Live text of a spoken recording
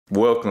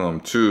Welcome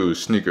to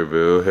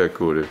Sneakerville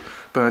headquarters.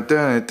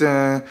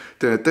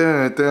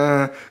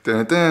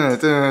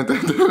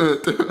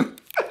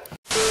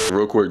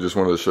 Real quick, just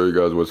wanted to show you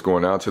guys what's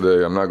going out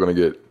today. I'm not going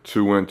to get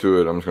too into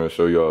it. I'm just going to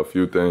show y'all a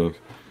few things.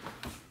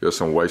 Got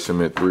some White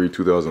Cement 3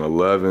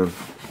 2011.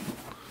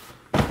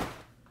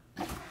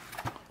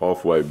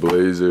 Off-White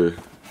Blazer.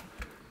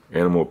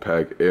 Animal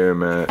Pack Air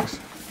Max.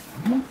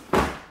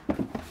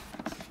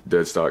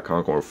 Deadstock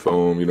Concord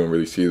Foam. You don't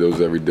really see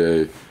those every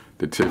day.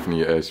 The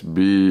Tiffany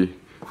SB.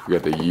 We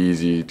got the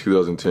Yeezy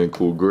 2010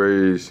 Cool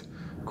Grays.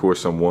 Of course,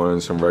 some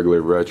ones, some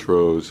regular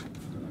retros.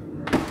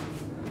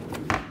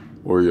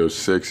 Oreo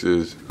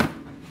 6s.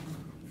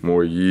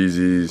 More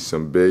Yeezys,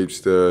 some Babe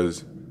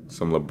Studs,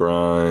 some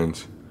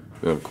LeBrons.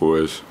 Then, of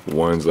course,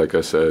 ones, like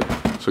I said.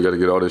 So we got to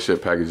get all this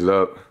shit packaged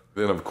up.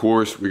 Then, of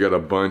course, we got a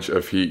bunch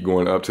of heat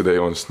going up today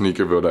on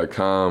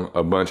sneakerville.com.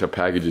 A bunch of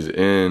packages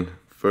in.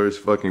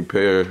 First fucking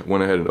pair,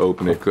 went ahead and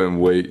opened it, couldn't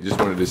wait. Just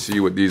wanted to see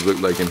what these look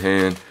like in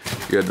hand.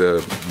 We got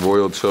the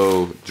Royal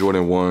Toe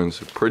Jordan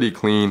 1s, pretty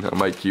clean. I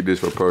might keep this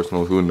for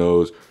personal, who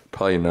knows?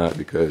 Probably not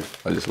because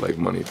I just like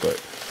money, but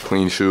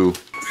clean shoe.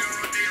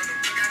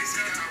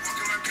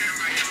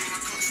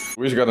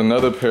 We just got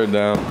another pair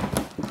down.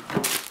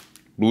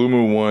 Blue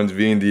Moon 1s,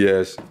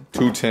 V&DS,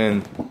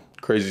 210,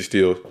 crazy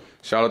steals.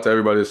 Shout out to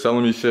everybody that's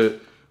selling me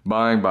shit.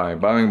 Buying.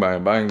 Fuck,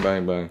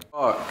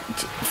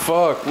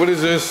 what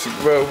is this,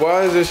 bro?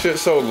 Why is this shit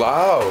so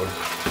loud?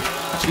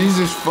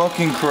 Jesus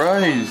fucking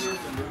Christ.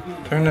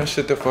 Turn that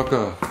shit the fuck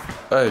up.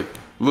 Hey,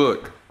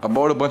 look, I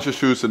bought a bunch of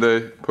shoes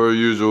today, per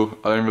usual.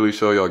 I didn't really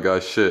show y'all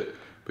guys shit,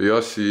 but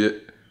y'all see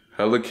it.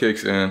 Hella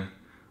kicks in.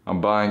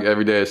 I'm buying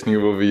every day at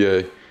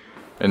Sneakerville VA.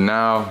 And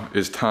now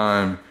it's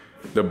time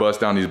to bust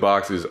down these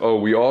boxes. Oh,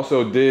 we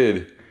also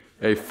did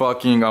a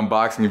fucking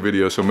unboxing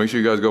video, so make sure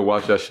you guys go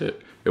watch that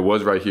shit. It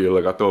was right here.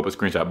 Look, I throw up a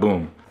screenshot.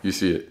 Boom. You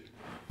see it.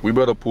 We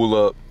better pull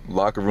up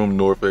Locker Room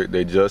Norfolk.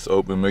 They just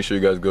opened. Make sure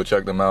you guys go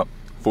check them out.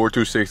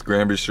 426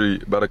 Granby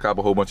Street. About to cop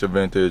a whole bunch of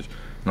vintage.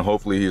 And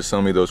hopefully he'll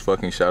sell me those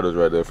fucking shadows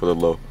right there for the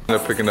low. They're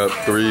picking up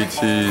 3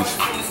 tees.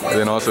 And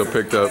then also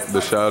picked up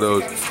the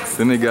shadows.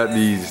 Then they got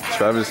these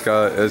Travis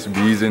Scott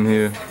SBs in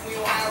here.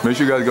 Make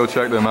sure you guys go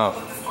check them out.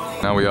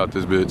 Now we out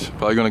this bitch.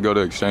 Probably gonna go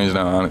to Exchange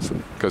now,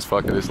 honestly. Cause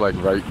fuck it, it's like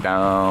right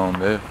down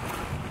there.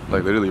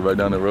 Like literally right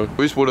down the road.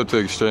 We just pulled up to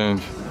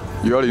Exchange.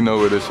 You already know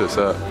where this shit's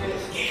at.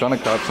 Trying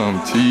to cop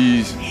some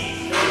tees,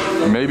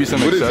 maybe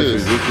some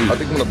accessories. I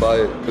think I'm gonna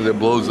buy it because it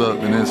blows up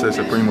and then it says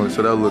Supremo,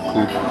 so that'll look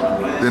cool.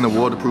 Then a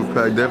waterproof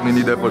pack, definitely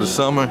need that for the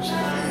summer.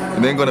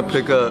 And then gonna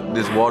pick up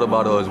this water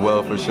bottle as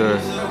well for sure.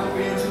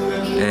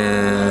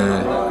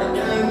 And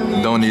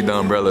don't need the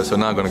umbrella, so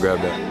not gonna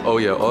grab that. Oh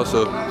yeah,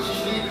 also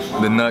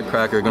the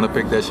Nutcracker, gonna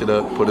pick that shit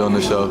up, put it on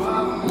the shelf.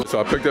 So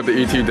I picked up the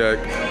ET deck.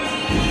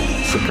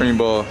 Supreme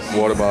Ball,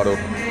 water bottle.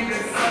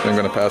 I'm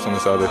gonna pass on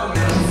this other.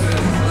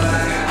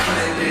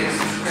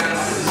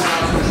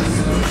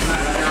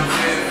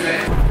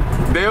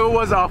 There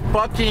was a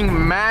fucking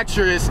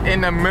mattress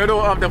in the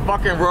middle of the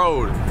fucking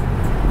road.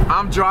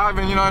 I'm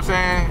driving, you know what I'm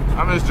saying?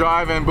 I'm just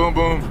driving, boom,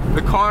 boom.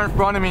 The car in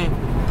front of me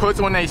puts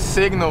on a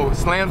signal,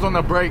 slams on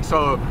the brakes,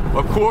 so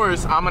of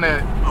course I'm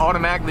gonna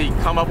automatically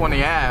come up on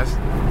the ass.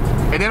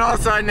 And then all of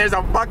a sudden there's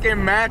a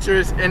fucking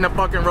mattress in the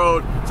fucking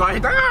road. So I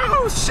hit that,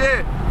 oh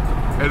shit.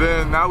 And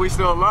then now we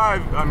still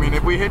alive. I mean,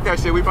 if we hit that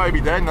shit, we'd probably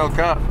be dead, no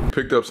cop.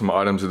 Picked up some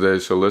items today,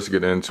 so let's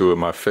get into it.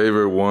 My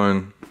favorite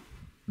one,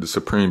 the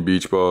Supreme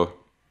Beach Ball.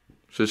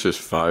 Shit's just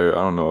fire.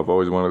 I don't know, I've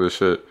always wanted this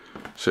shit.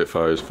 Shit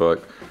fire as fuck.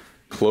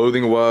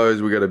 Clothing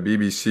wise, we got a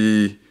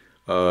BBC,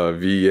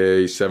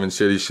 VA, 7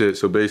 City shit.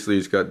 So basically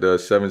it's got the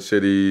 7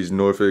 cities,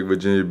 Norfolk,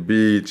 Virginia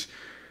Beach,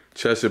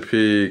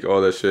 Chesapeake,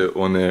 all that shit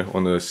on there,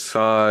 on the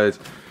sides.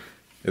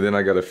 And then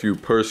I got a few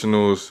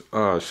personals.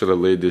 Oh, I should have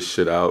laid this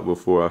shit out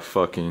before I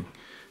fucking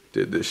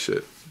did this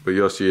shit. But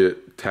y'all see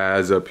it,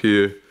 Taz up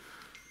here. You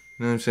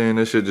know what I'm saying?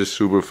 This shit just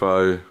super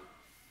fire.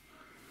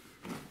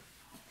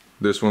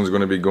 This one's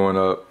gonna be going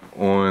up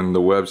on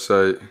the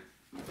website.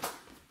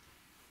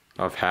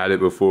 I've had it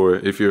before.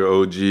 If you're an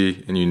OG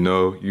and you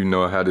know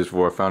I had this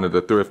before. I found it at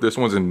the thrift. This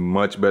one's in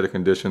much better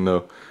condition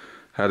though.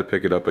 Had to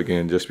pick it up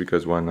again just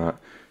because why not?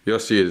 Y'all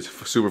see it, it's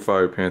super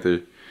fire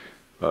Panther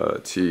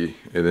tee.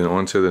 And then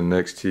on to the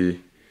next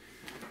tee.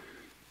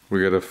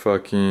 We got a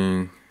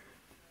fucking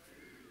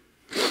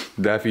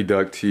Daffy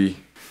Duck tee.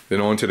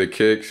 Then on to the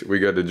kicks. We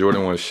got the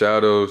Jordan 1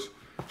 Shadows.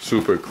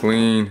 Super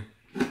clean.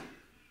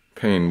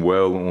 Paying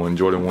well on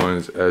Jordan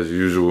 1s as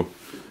usual.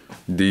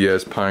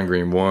 DS Pine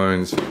Green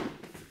 1s.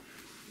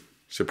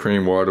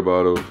 Supreme water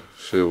bottle.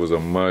 Shit was a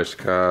must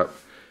cop.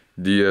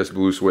 DS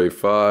Blue Suede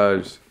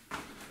 5s.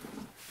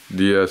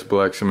 DS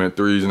Black Cement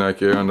 3s,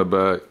 Nike Air on the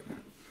back.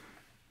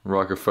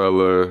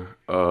 Rockefeller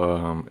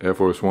Air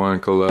Force One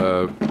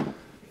collab.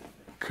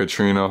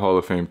 Katrina Hall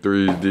of Fame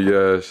 3s,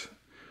 DS.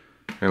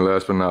 And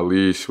last but not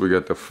least, we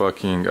got the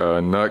fucking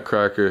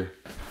Nutcracker.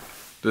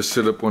 Just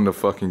sit up on the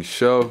fucking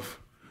shelf.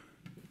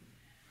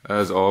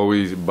 As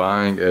always,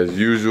 buying as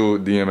usual,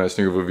 DM at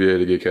Sneakerville VA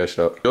to get cashed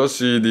out. You'll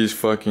see these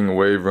fucking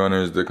Wave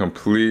Runners, they're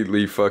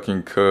completely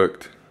fucking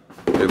cooked.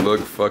 They look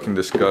fucking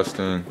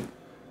disgusting.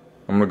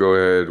 I'm gonna go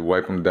ahead,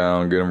 wipe them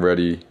down, get them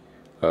ready,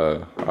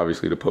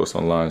 obviously to post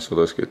online, so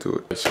let's get to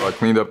it. So I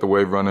cleaned up the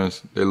wave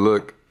runners. They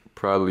look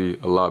probably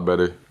a lot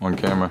better on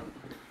camera.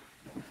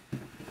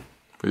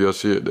 But you'll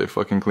see it, they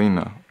fucking clean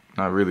now.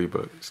 Not really,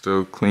 but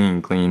still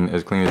clean,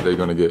 as clean as they're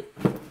gonna get.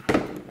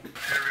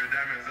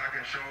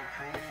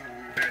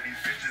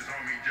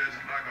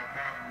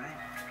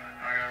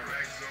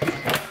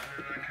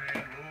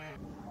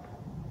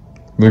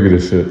 Look at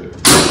this shit.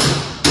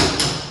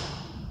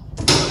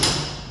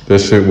 That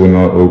shit will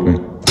not open.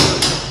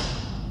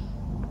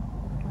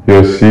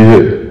 You'll see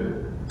it.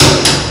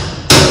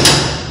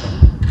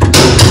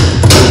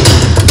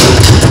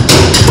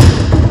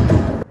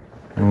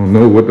 I don't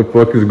know what the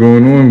fuck is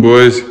going on,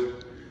 boys.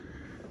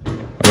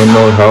 I don't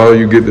know how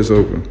you get this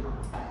open.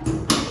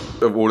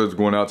 Of orders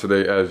going out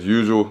today as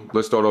usual.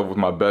 Let's start off with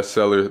my best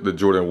seller, the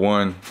Jordan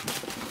 1.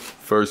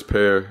 First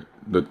pair,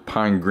 the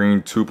Pine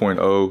Green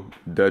 2.0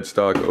 dead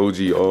stock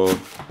OG all.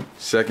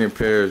 Second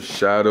pair,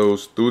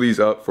 Shadows. Threw these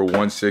up for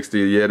 160.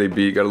 Yeah, they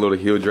beat, got a little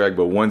heel drag,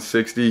 but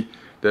 160,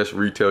 that's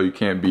retail, you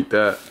can't beat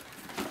that.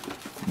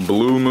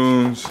 Blue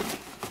Moons,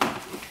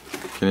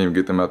 can't even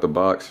get them out the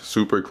box,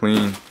 super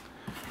clean.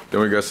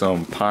 Then we got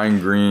some Pine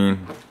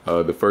Green,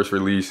 the first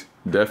release.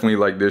 Definitely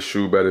like this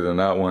shoe better than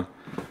that one.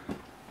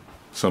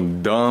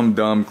 Some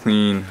dumb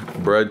clean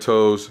bread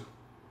toes.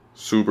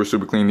 Super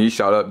clean. These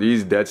shot up.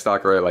 These dead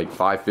stock are at like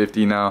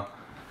 550 now.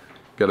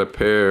 Got a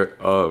pair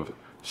of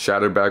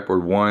shattered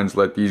backboard ones.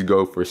 Let these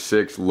go for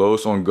 6.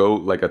 Lowest on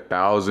GOAT like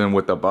 1,000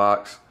 with the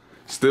box.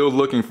 Still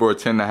looking for a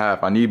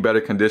 10.5. I need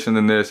better condition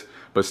than this,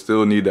 but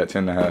still need that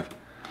 10.5.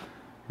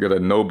 Got a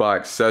no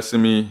box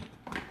Sesame.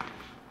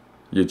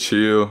 Your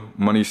chill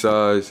money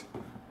size.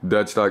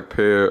 Dead stock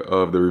pair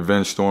of the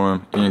Revenge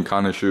Storm Ian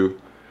Connor shoe.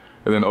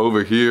 And then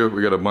over here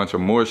we got a bunch of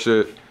more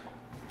shit.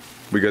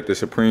 We got the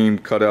Supreme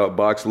cutout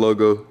box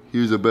logo.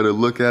 Here's a better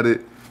look at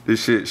it.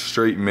 This shit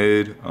straight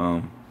mid.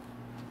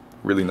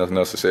 Really nothing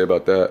else to say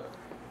about that.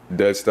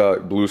 Dead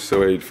stock blue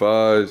suede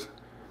 5s.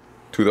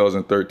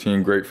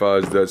 2013 great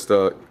 5s dead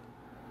stock.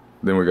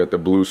 Then we got the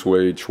blue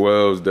suede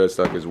 12s dead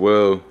stock as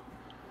well.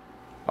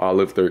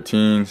 Olive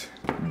 13s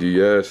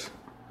DS.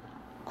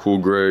 Cool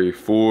gray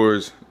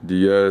 4s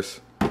DS.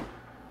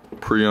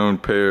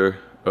 Pre-owned pair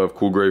of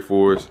cool gray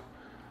 4s.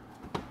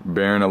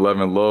 Baron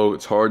 11 low.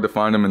 It's hard to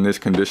find them in this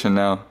condition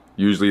now.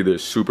 Usually they're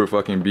super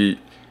fucking beat.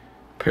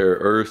 Pair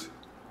of Earth,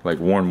 like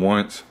worn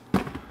once.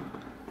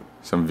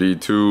 Some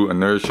V2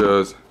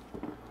 Inertias,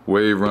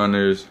 Wave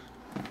Runners,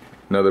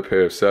 another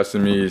pair of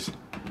Sesames,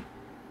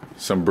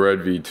 some Bread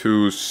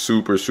V2s,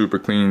 super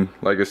clean.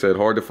 Like I said,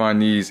 hard to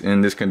find these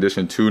in this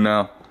condition too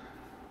now.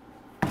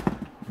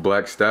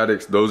 Black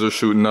Statics, those are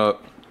shooting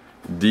up.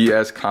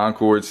 DS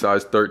Concord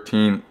size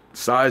 13.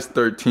 Size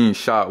 13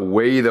 shot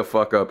way the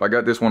fuck up. I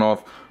got this one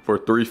off for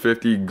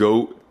 350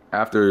 GOAT.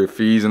 After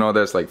fees and all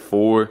that's like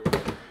 4.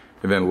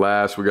 And then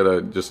last we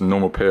got just a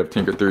normal pair of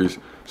Tinker 3s.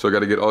 So I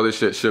gotta get all this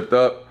shit shipped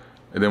up,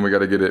 and then we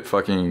gotta get it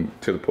fucking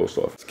to the post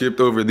office. Skipped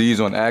over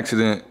these on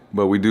accident,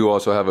 but we do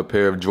also have a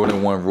pair of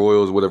Jordan 1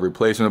 Royals with a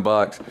replacement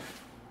box.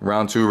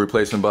 Round 2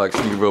 replacement box,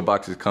 Sneakerville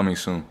box is coming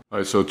soon.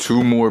 Alright, so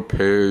 2 more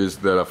pairs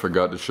that I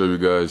forgot to show you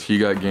guys. He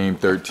got Game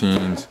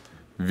 13s,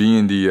 V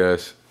and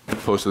DS.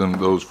 Posted them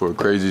those for a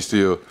crazy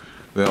steal.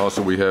 Then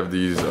also we have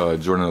these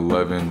Jordan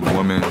 11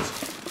 women's.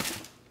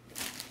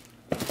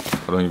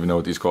 I don't even know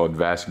what these called,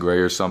 Vast Gray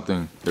or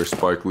something. They're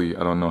sparkly.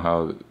 I don't know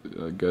how.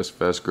 I guess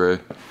Vast Gray.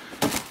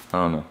 I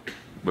don't know,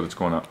 but it's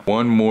going out.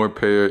 One more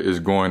pair is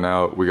going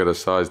out. We got a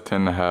size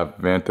 10.5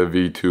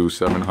 Vanta V2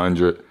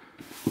 700.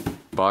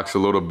 Box a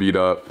little beat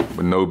up,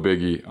 but no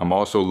biggie. I'm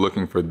also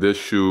looking for this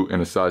shoe in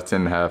a size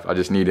 10.5. I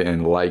just need it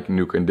in like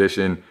new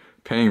condition.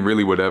 Paying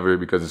really whatever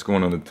because it's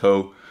going on the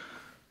toe.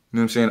 You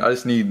know what I'm saying? I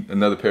just need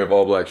another pair of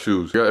all black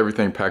shoes. Got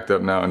everything packed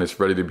up now and it's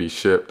ready to be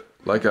shipped.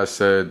 Like I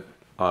said,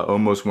 I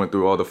almost went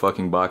through all the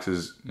fucking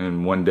boxes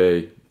in one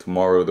day.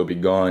 Tomorrow they'll be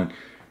gone.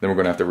 Then we're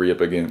gonna have to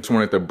re-up again. Just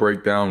wanted to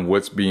break down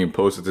what's being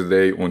posted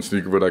today on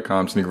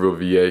sneakerville.com, Sneakerville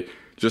VA,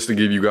 just to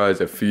give you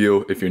guys a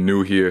feel, if you're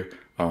new here,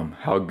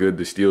 how good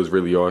the steals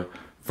really are.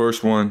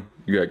 First one,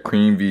 you got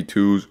Cream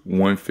V2s,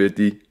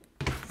 150.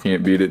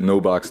 Can't beat it, no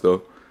box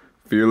though.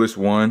 Fearless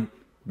 1,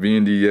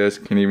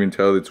 VNDS, can't even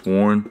tell it's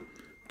worn.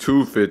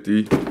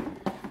 250,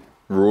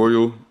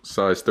 Royal,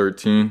 size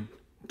 13,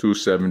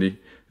 270.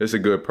 It's a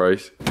good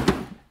price.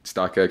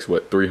 StockX,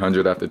 what,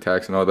 300 after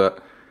tax and all that.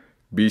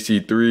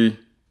 BC3,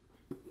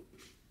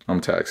 I'm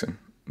taxing.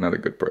 Not a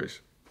good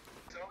price.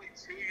 It's only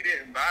 2 you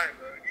didn't buy,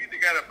 bro. You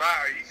either gotta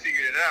buy or you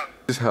figured it out.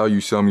 This is how you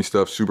sell me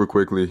stuff super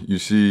quickly. You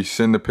see,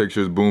 send the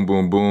pictures, boom,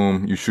 boom,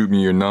 boom. You shoot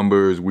me your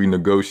numbers, we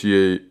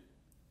negotiate,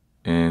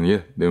 and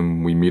yeah,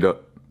 then we meet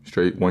up.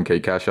 Straight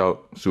 1K cash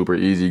out, super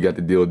easy. Got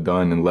the deal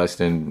done in less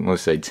than,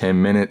 let's say, 10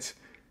 minutes,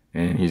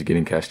 and he's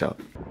getting cashed out.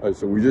 All right,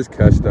 so we just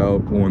cashed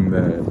out on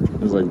that.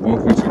 There's like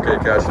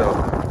 1.2K cash out.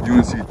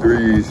 UNC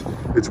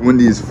 3s. It's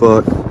windy as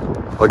fuck.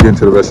 I'll get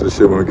into the rest of the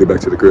shit when we get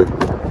back to the crib.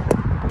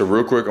 So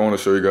real quick, I want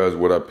to show you guys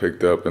what I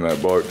picked up in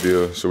that Bart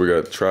deal. So we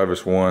got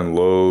Travis 1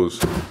 lows.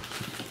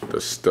 the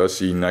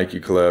Stussy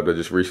Nike collab that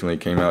just recently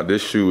came out.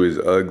 This shoe is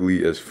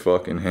ugly as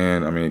fucking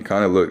hand. I mean, it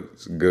kind of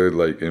looks good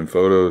like in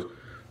photos,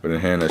 but in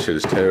hand that shit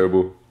is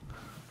terrible.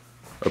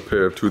 A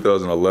pair of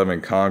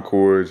 2011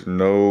 Concords,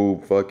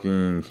 no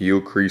fucking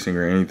heel creasing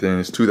or anything.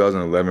 It's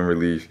 2011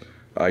 release,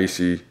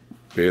 icy,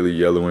 barely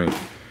yellowing.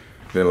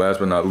 Then last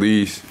but not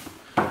least,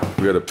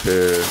 we got a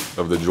pair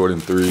of the Jordan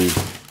 3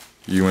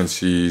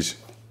 UNC's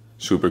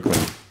super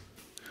clean.